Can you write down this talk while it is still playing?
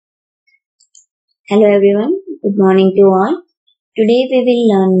Hello everyone, good morning to all. Today we will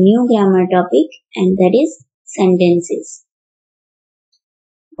learn new grammar topic and that is sentences.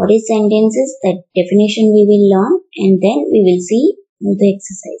 What is sentences? That definition we will learn and then we will see the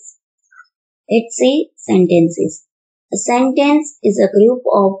exercise. Let's see sentences. A sentence is a group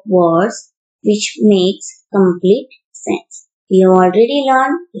of words which makes complete sense. We have already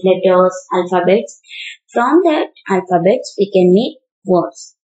learned letters, alphabets. From that alphabets we can make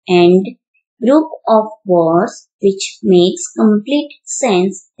words and group of words which makes complete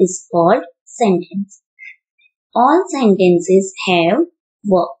sense is called sentence. All sentences have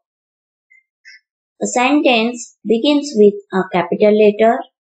verb. A sentence begins with a capital letter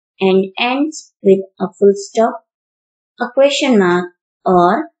and ends with a full stop, a question mark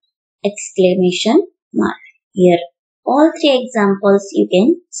or exclamation mark. Here all three examples you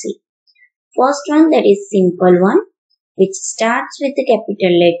can see. First one, that is simple one, which starts with the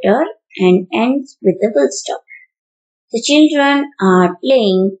capital letter and ends with the full stop. The children are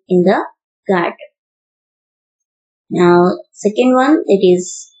playing in the garden. Now, second one, that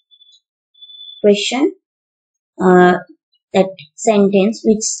is question. That sentence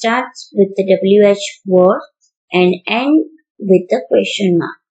which starts with the WH word and ends with the question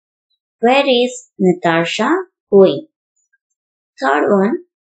mark. Where is Natasha going? Third one,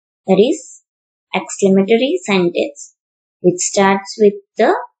 that is exclamatory sentence, which starts with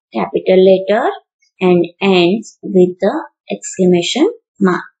the capital letter and ends with the exclamation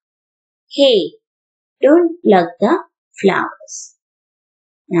mark. Hey, don't pluck the flowers.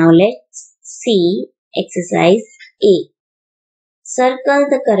 Now let's see exercise A. Circle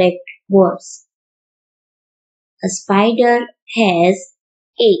the correct words. A spider has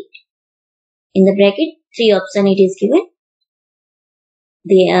 8. In the bracket, 3 options it is given.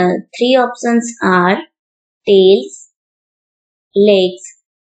 The 3 options are tails, legs,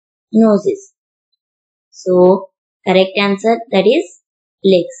 noses. So, correct answer, that is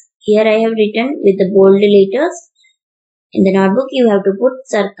legs. Here I have written with the bold letters. In the notebook you have to put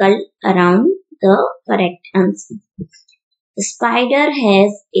circle around the correct answer. The spider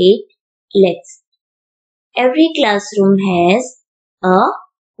has 8 legs. Every classroom has a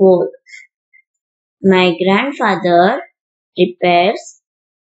board. My grandfather repairs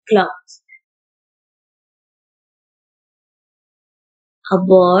clocks. A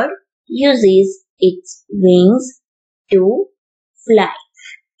bird uses its wings to fly.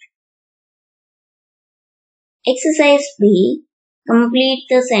 Exercise B. Complete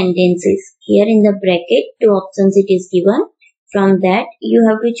the sentences. Here in the bracket, 2 options it is given. From that, you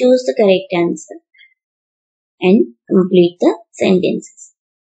have to choose the correct answer and complete the sentences.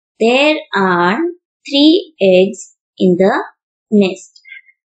 There are 3 eggs in the nest.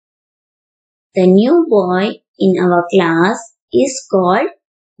 The new boy in our class is called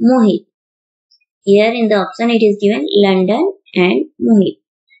Mohit. Here in the option it is given London and Mohit.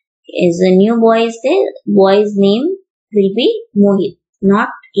 As a new boy is there, boy's name will be Mohit, not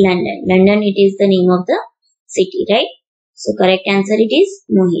London. London it is the name of the city, right? So correct answer it is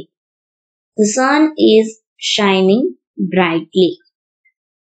Mohit. The sun is shining brightly.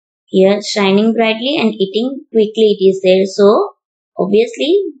 Here shining brightly and eating quickly it is there. So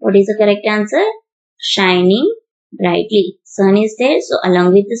obviously what is the correct answer? Shining brightly. Sun is there. So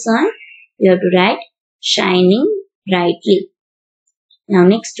along with the sun you have to write shining brightly. Now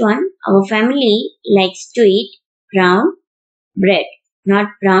next one. Our family likes to eat brown bread, not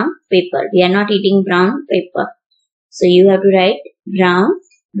brown paper. We are not eating brown paper. So you have to write brown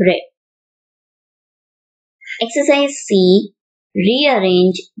bread. Exercise C.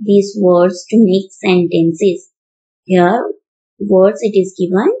 Rearrange these words to make sentences. Here words it is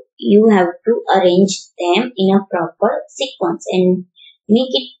given. You have to arrange them in a proper sequence and make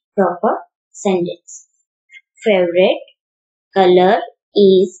it proper sentence. Favorite color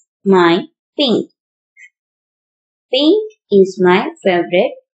is my pink. Pink is my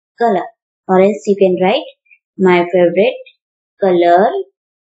favorite color. Or else you can write my favorite color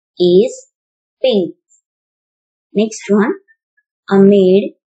is pink. Next one. A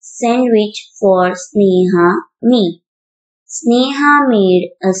made sandwich for Sneha me. Sneha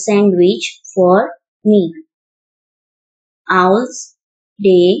made a sandwich for me. Owls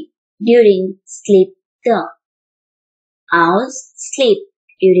day during sleep the. Owls sleep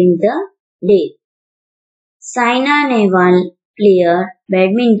during the day. Saina Nehwal player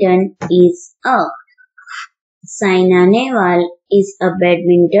badminton is a. Saina Nehwal is a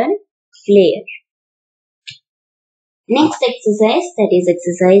badminton player. Next exercise, that is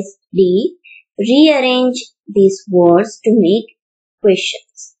exercise D. Rearrange these words to make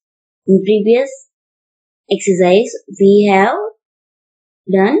questions. In previous exercise, we have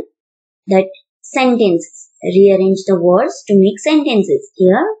done that sentences. Rearrange the words to make sentences.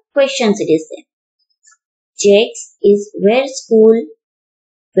 Here, questions it is there. Jack's is where school?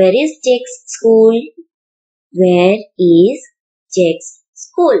 Where is Jack's school? Where is Jack's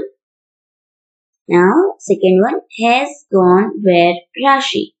school? Now, second one, has gone where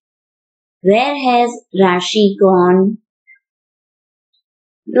Rashi? Where has Rashi gone?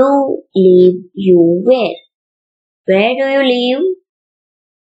 Do leave you where? Where do you live?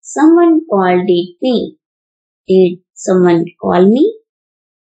 Someone called it me. Did someone call me?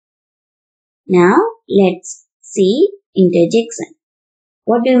 Now, let's see interjection.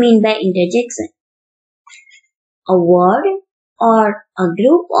 What do you mean by interjection? A word or a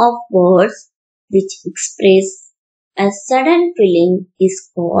group of words which express a sudden feeling is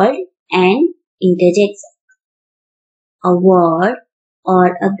called an interjection. A word or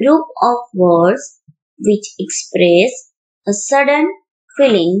a group of words which express a sudden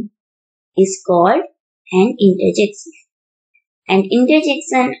feeling is called an interjection. An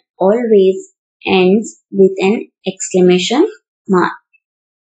interjection always ends with an exclamation mark.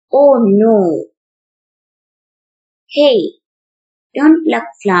 Oh no! Hey, don't pluck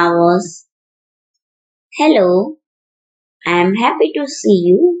flowers. Hello, I am happy to see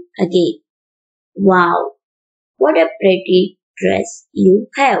you again. Wow, what a pretty dress you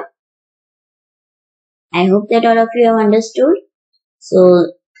have. I hope that all of you have understood.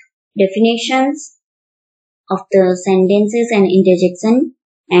 So, definitions of the sentences and interjection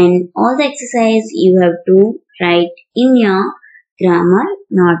and all the exercise you have to write in your grammar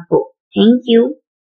notebook. Thank you.